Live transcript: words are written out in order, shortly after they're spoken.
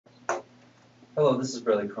Hello, this is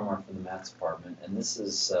Bradley Cromar from the Maths Department, and this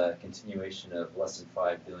is a continuation of Lesson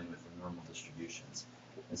 5 dealing with the normal distributions.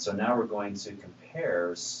 And so now we're going to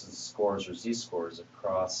compare scores or z-scores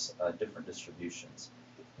across different distributions.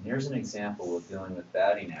 And here's an example of dealing with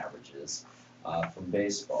batting averages from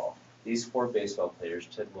baseball. These four baseball players,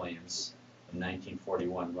 Ted Williams in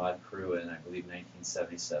 1941, Rod Carew in, I believe,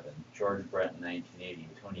 1977, George Brett in 1980,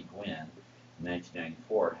 and Tony Gwynn in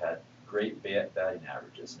 1994 had great batting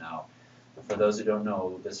averages. Now, for those who don't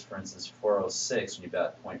know, this, for instance, 406, when you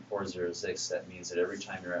bat .406, that means that every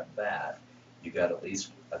time you're at bat, you got at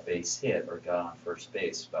least a base hit or got on first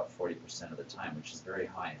base about 40% of the time, which is very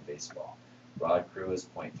high in baseball. Rod Carew was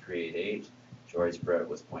 .388, George Brett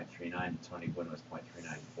was .39, and Tony Gwynn was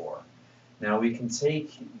 .394. Now we can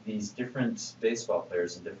take these different baseball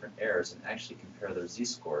players in different eras and actually compare their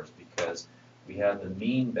z-scores because we have the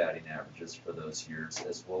mean batting averages for those years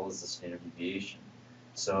as well as the standard deviation.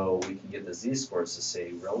 So we can get the z-scores to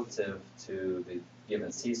say relative to the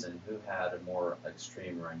given season who had a more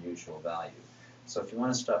extreme or unusual value. So if you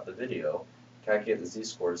want to stop the video, calculate the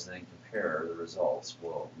z-scores and then compare the results,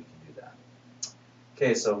 well, we can do that.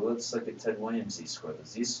 Okay, so let's look at Ted Williams' z-score. The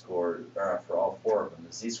z-score, for all four of them,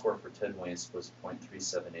 the z-score for Ted Williams was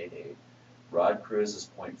 .3788, Rod Carew's was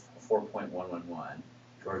 4.111,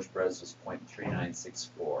 George Brett's was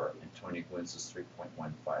 .3964, and Tony Gwynn's was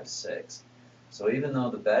 3.156. So even though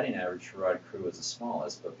the batting average for Rod Carew was the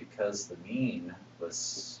smallest, but because the mean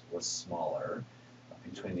was smaller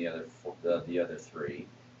between the other three,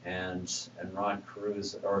 and Rod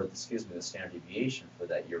Carew's, or excuse me, the standard deviation for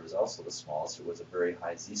that year was also the smallest, it was a very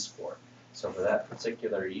high z-score. So for that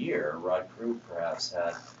particular year, Rod Carew perhaps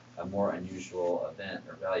had a more unusual event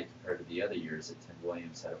or value compared to the other years that Ted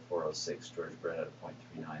Williams had a 406, George Brett had a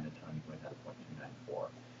 .39, and Tony Gwynn had a .294.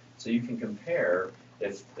 So you can compare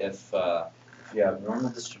if you have normal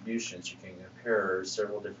distributions, you can compare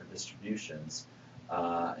several different distributions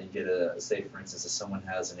and get say, for instance, if someone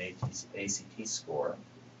has an ACT score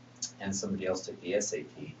and somebody else took the SAT,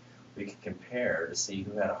 we can compare to see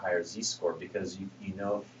who had a higher z-score because you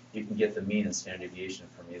know you can get the mean and standard deviation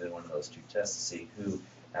from either one of those two tests to see who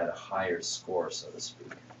had a higher score, so to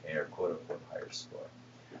speak, okay, or quote-unquote higher score.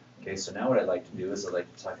 Okay, so now what I'd like to do is I'd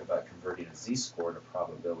like to talk about converting a z-score to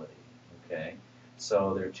probability, okay?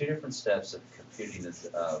 So there are two different steps of computing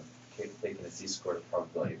taking a z-score to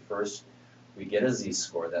probability. First, we get a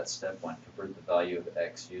z-score, that's step one, convert the value of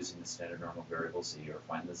x using the standard normal variable z, or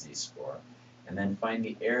find the z-score, and then find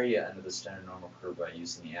the area under the standard normal curve by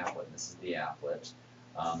using the applet. And this is the applet.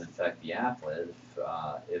 In fact, the applet,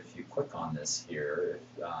 if you click on this here,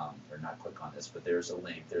 or not click on this, but there's a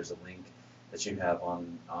link that you have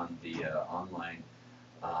on the online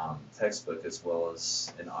textbook as well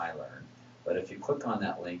as in iLearn. But if you click on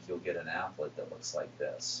that link, you'll get an applet that looks like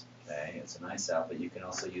this. Okay, it's a nice applet. You can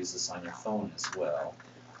also use this on your phone as well,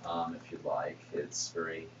 if you'd like. It's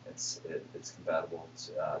compatible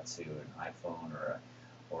to an iPhone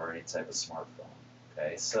or any type of smartphone.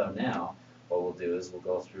 Okay, so now what we'll do is we'll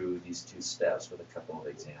go through these two steps with a couple of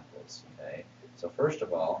examples. Okay, so first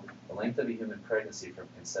of all, the length of a human pregnancy from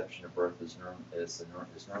conception to birth is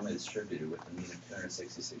normally distributed with a mean of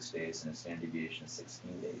 266 days and a standard deviation of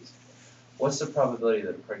 16 days. What's the probability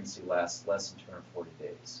that a pregnancy lasts less than 240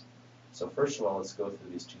 days? So first of all, let's go through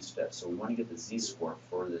these two steps. So we want to get the z-score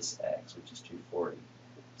for this x, which is 240.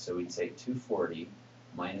 So we take 240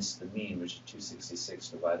 minus the mean, which is 266,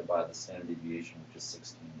 divided by the standard deviation, which is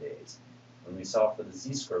 16 days. When we solve for the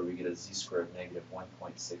z-score, we get a z-score of negative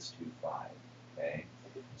 1.625. Okay?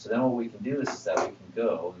 So then what we can do is that we can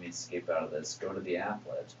go, let me escape out of this, go to the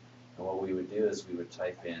applet. And what we would do is we would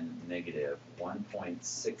type in negative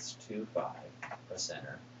 1.625, press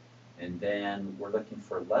enter, and then we're looking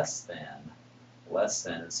for less than,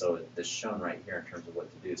 and so it's shown right here in terms of what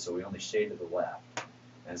to do. So we only shade to the left.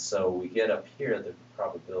 And so we get up here the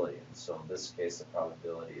probability, and so in this case the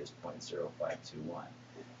probability is 0.0521.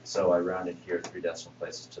 So I rounded here 3 decimal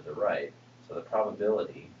places to the right, so the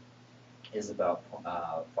probability is about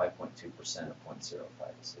 5.2% of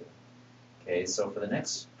 0.052. Okay, so for the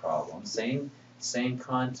next problem, same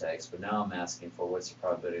context, but now I'm asking for what's the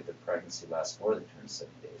probability that the pregnancy lasts more than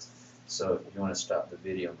 270 days. So if you want to stop the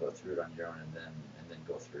video and go through it on your own and then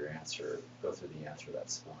go through the answer,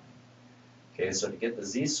 that's fine. Okay, so to get the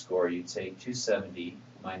z-score, you take 270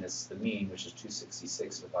 minus the mean, which is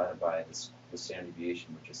 266, divided by the standard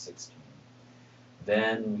deviation, which is 16.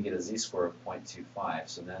 Then we get a z-score of 0.25,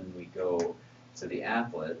 so then we go to the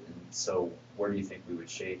applet, and so where do you think we would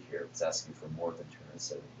shade here if it's asking for more than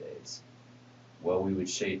 270 days? Well, we would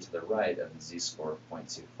shade to the right of the z-score of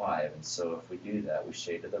 0.25, and so if we do that, we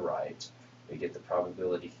shade to the right. We get the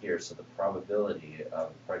probability here, so the probability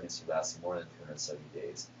of pregnancy lasting more than 270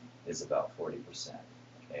 days is about 40%,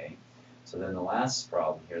 okay? So then the last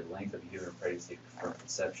problem here, the length of a human pregnancy from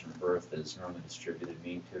conception to birth is normally distributed,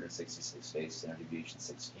 mean 266 days, standard deviation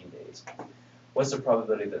 16 days. What's the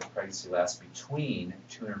probability that the pregnancy lasts between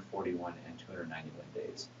 241 and 291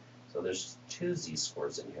 days? So there's two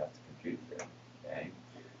z-scores that you have to compute here, okay?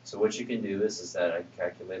 So what you can do is that I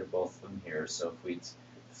calculated both of them here. So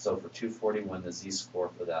for 241, the z-score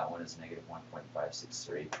for that one is negative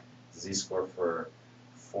 1.563. The z-score for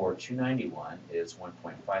 291 is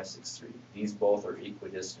 1.563. These both are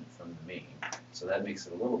equidistant from the mean, so that makes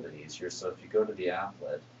it a little bit easier. So if you go to the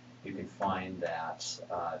applet, you can find that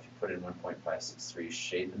if you put in 1.563,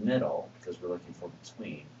 shade the middle, because we're looking for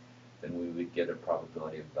between, then we would get a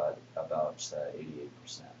probability of about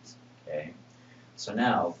 88%. Okay. So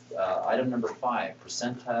now, item number 5,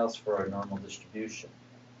 percentiles for our normal distribution.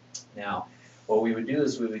 Now, what we would do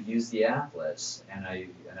is we would use the applets, and I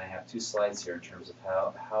have 2 slides here in terms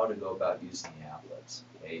of how to go about using the applets,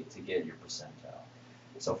 okay, to get your percentile.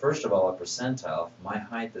 So first of all, a percentile, if my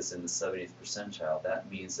height is in the 70th percentile, that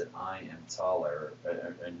means that I am taller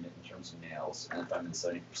in terms of males, and if I'm in the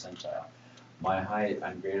 70th percentile, my height,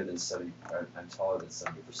 I'm I'm taller than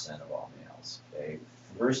 70% of all males, okay.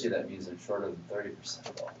 Conversely, that means I'm shorter than 30%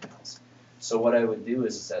 of all males. So what I would do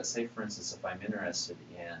is that, say for instance, if I'm interested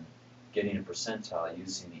in getting a percentile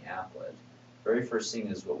using the applet, very first thing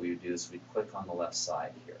is what we would do is we'd click on the left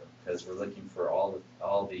side here, because we're looking for all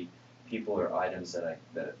the people or items that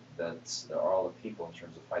are all the people in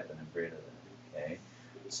terms of height that I'm greater than, okay?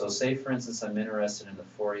 So say for instance I'm interested in the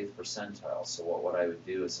 40th percentile, so what I would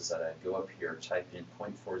do is that I'd go up here, type in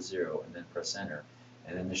 0.40 and then press enter,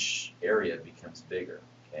 and then this area becomes bigger,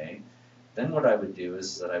 okay? Then what I would do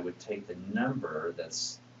is that I would take the number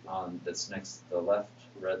that's next to the left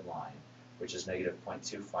red line, which is negative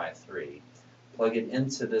 0.253, plug it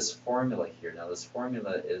into this formula here. Now this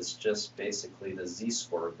formula is just basically the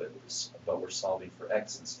z-score, but we're solving for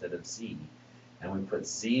x instead of z. And we put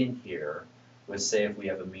z in here with, say, if we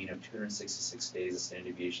have a mean of 266 days, a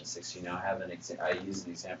standard deviation 16. Now I used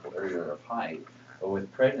an example earlier of height, but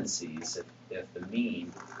with pregnancies, if the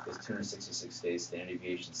mean is 266 days, standard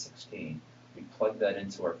deviation 16, we plug that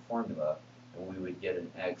into our formula, and we would get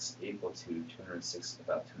an x equal to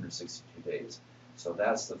about 262 days. So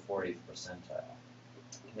that's the 40th percentile.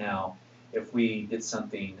 Now, if we did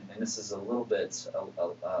something, and this is a little bit,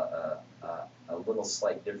 a little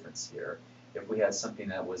slight difference here, if we had something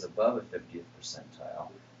that was above a 50th percentile,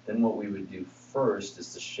 then what we would do first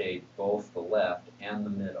is to shade both the left and the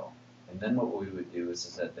middle. And then what we would do is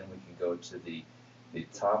that then we can go to the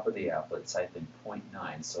top of the applet, type in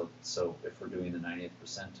 0.9. So if we're doing the 90th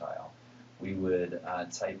percentile, we would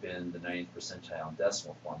type in the 90th percentile in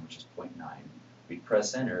decimal form, which is 0.9. We'd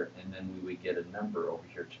press enter, and then we would get a number over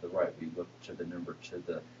here to the right. We look to the number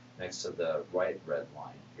next to the right red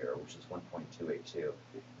line here, which is 1.282.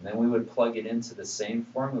 And then we would plug it into the same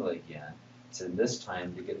formula again, this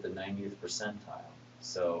time to get the 90th percentile.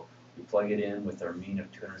 So we plug it in with our mean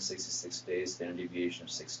of 266 days, standard deviation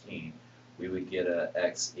of 16. We would get a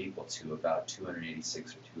x equal to about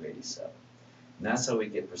 286 or 287. And that's how we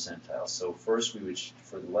get percentiles. So first we would,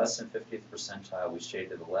 for the less than 50th percentile, we shade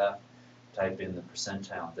to the left, type in the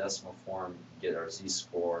percentile in decimal form, get our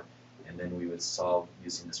z-score, and then we would solve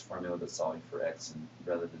using this formula that's solving for x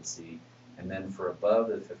rather than z. And then for above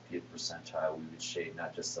the 50th percentile, we would shade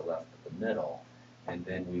not just the left but the middle, and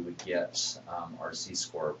then we would get our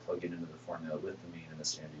z-score, plug it into the formula with the mean and the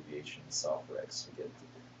standard deviation, and solve for x to get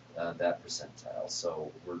that percentile.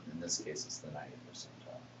 So in this case, it's the 90th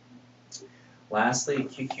percentile. Lastly,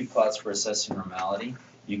 QQ plots for assessing normality.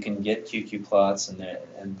 You can get QQ plots, and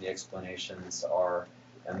the explanations are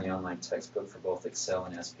in the online textbook for both Excel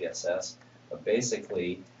and SPSS. But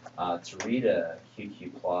basically, to read a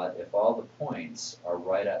QQ plot, if all the points are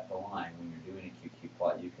right at the line when you're doing a QQ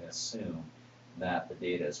plot, you can assume that the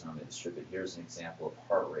data is normally distributed. Here's an example of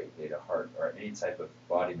heart rate data, or any type of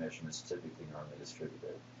body measurement is typically normally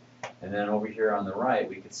distributed. And then over here on the right,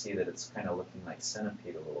 we can see that it's kind of looking like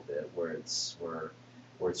centipede a little bit, where it's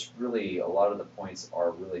really, a lot of the points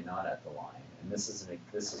are really not at the line. And this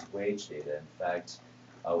is wage data. In fact,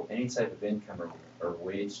 any type of income or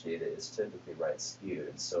wage data is typically right skewed.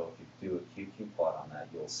 And so if you do a QQ plot on that,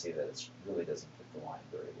 you'll see that it really doesn't fit the line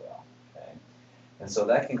very well. Okay? And so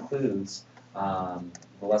that concludes the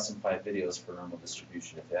Lesson 5 videos for normal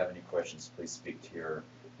distribution. If you have any questions, please speak to your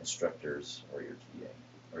instructors or your TA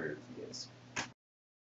or your TAs.